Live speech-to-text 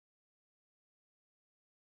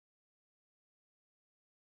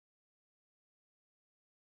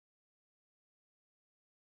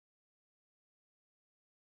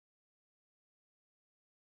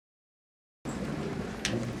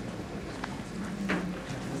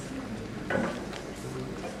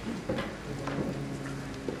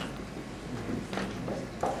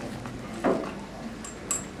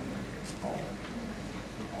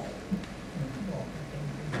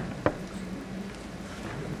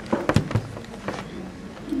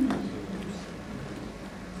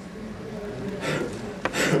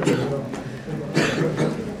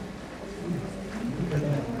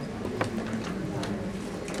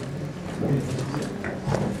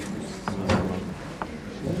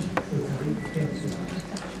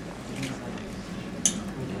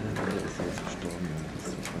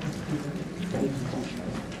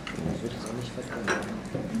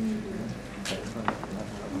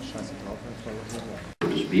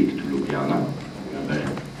speak to Ljubljana. We are very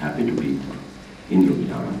happy to be in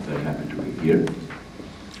Ljubljana, very happy to be here.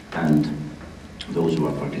 And those who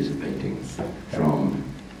are participating from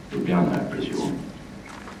Ljubljana, I presume,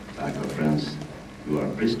 like our friends, you are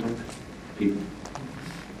Bristol people?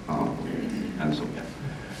 And so on.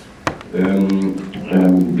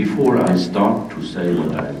 Before I start to say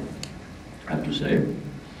what I have to say,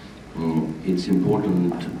 it's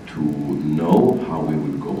important to know how we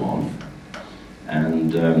will go on.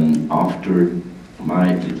 And after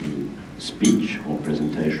my little speech or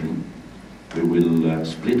presentation, we will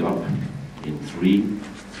split up in 3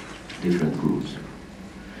 different groups.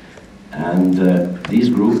 And these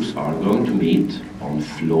groups are going to meet on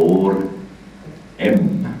floor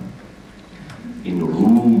M, in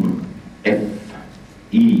room F,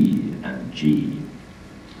 E, and G.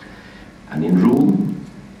 And in room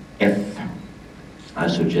F, I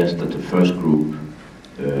suggest that the first group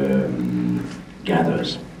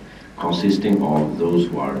gathers, consisting of those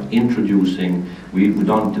who are introducing. We've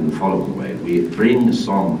done it in the following way. We bring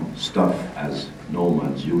some stuff, as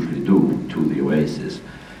nomads usually do, to the OASIS,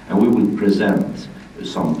 and we will present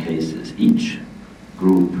some cases. Each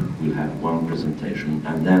group will have one presentation,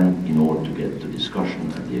 and then in order to get the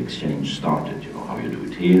discussion and the exchange started, you know, how you do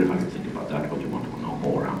it here, how you think about that, what you want to know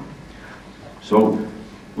more on. So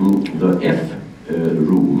the F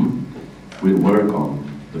room will work on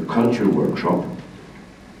the culture workshop,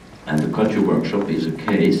 and the culture workshop is a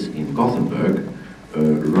case in Gothenburg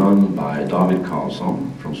run by David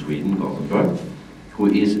Karlsson from Sweden, Gothenburg, who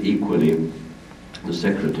is equally the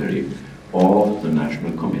secretary of the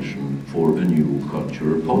National Commission for a New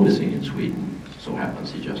Culture Policy in Sweden. So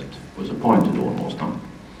happens he just was appointed almost on.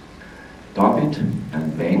 David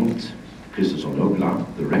and Bengt Kristersson Uggla,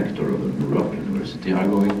 the rector of the Nurope University, are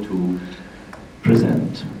going to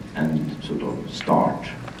present and sort of start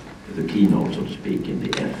the keynote, so to speak, in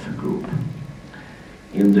the F group.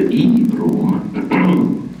 In the E room,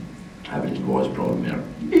 I have a little voice problem here,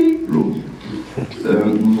 E room,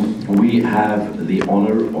 we have the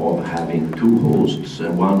honor of having 2 hosts.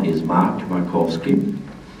 One is Mark Markowski,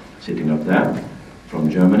 sitting up there, from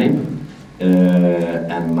Germany.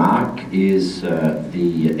 And Mark is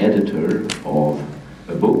the editor of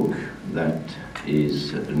a book that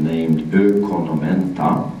is named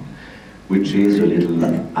Ökonomenta, which is a little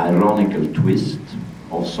ironical twist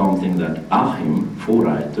of something that Achim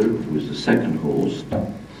Vorreiter, who is the second host,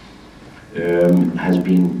 has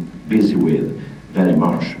been busy with very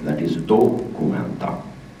much. That is Documenta.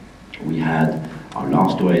 We had, our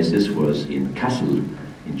last OASIS was in Kassel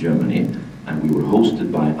in Germany, and we were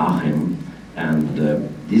hosted by Achim, and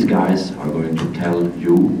these guys are going to tell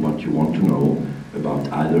you what you want to know about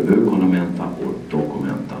either Ökonomenta or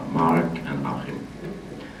Documenta, Mark and Achim.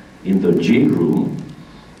 In the G room,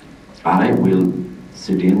 I will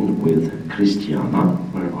sit in with Christiana.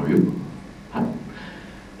 Where are you? Hi.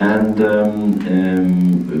 And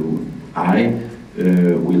I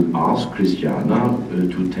will ask Christiana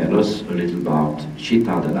to tell us a little about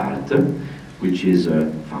Città dell'Arte, which is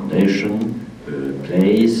a foundation,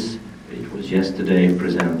 place. It was yesterday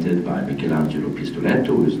presented by Michelangelo Pistoletto,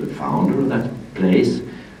 who is the founder of that place,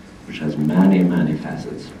 which has many, many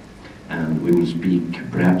facets. And we will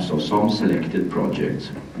speak perhaps of some selected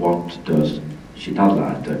projects. What does Città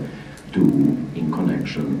dell'Arte do in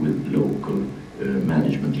connection with local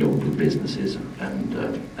management, local businesses,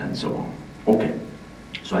 and so on. Okay,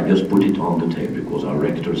 so I just put it on the table because our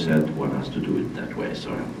rector said one has to do it that way, so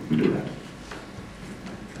we'll do that.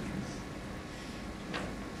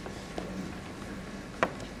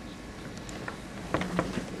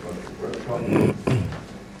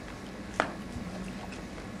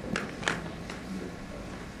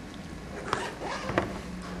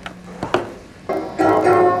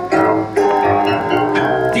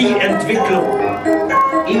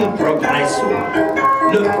 Il progresso,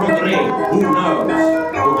 le progrès, who knows,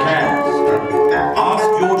 who cares? Ask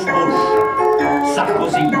George Bush,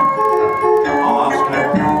 Sarkozy, ask Herr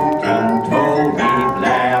Putin, Tony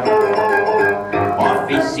Blair,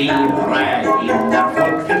 Offiziere in der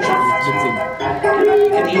Volkswirtschaft,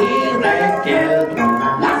 kriegen ihre Geld und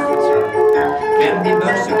Nacht, wenn die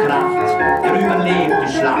Börsenkraft, überlebt die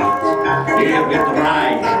Schlacht, wird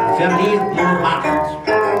reich, verliert nur Macht.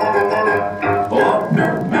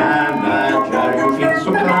 Manager, you feel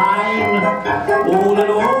so klein. All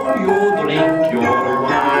alone you drink your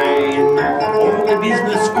wine. Only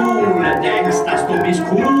business school denkst, dass du bist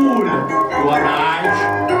cool. Du reich,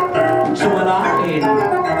 so allein.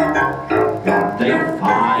 They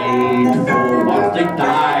fight for what they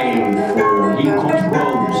die for. He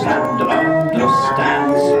controls and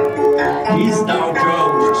understands. His Dow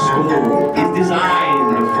Jones school is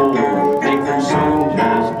designed for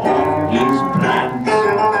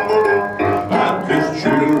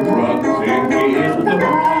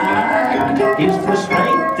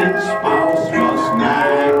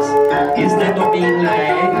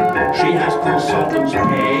She has consultants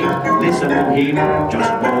paid. Listen to him,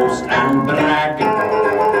 just boast and brag.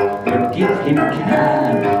 But give him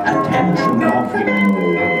care, attention, love him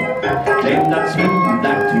more. Claim that swim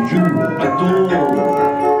that you adore.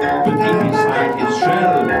 But deep inside his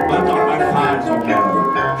shell, but on my files of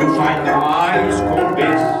hell, you find a high score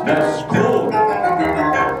business core.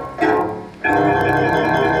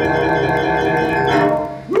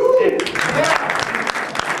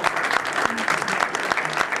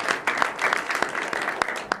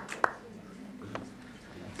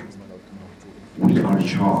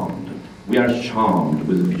 We are charmed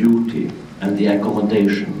with the beauty and the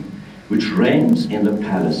accommodation which reigns in the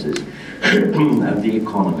palaces and the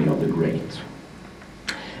economy of the great.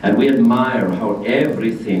 And we admire how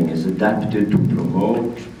everything is adapted to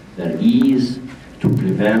promote their ease, to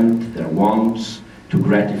prevent their wants, to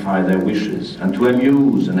gratify their wishes, and to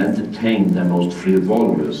amuse and entertain their most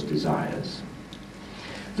frivolous desires.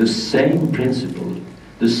 The same principle,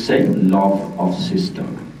 the same love of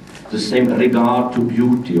system, the same regard to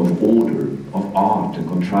beauty, of order, of art and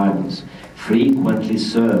contrivance, frequently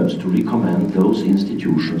serves to recommend those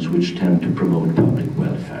institutions which tend to promote public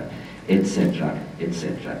welfare, etc.,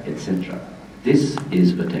 etc., etc. This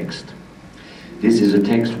is a text. This is a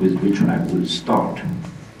text with which I will start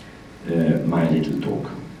my little talk.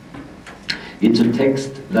 It's a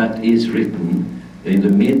text that is written in the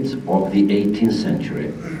mid of the 18th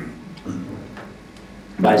century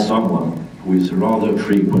by someone who is rather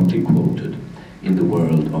frequently quoted in the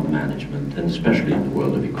world of management, and especially in the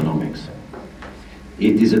world of economics.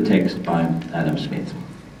 It is a text by Adam Smith.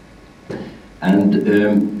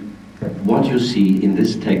 And what you see in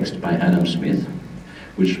this text by Adam Smith,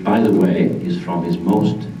 which, by the way, is from his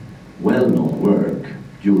most well-known work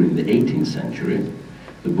during the 18th century,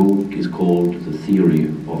 the book is called The Theory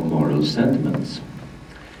of Moral Sentiments.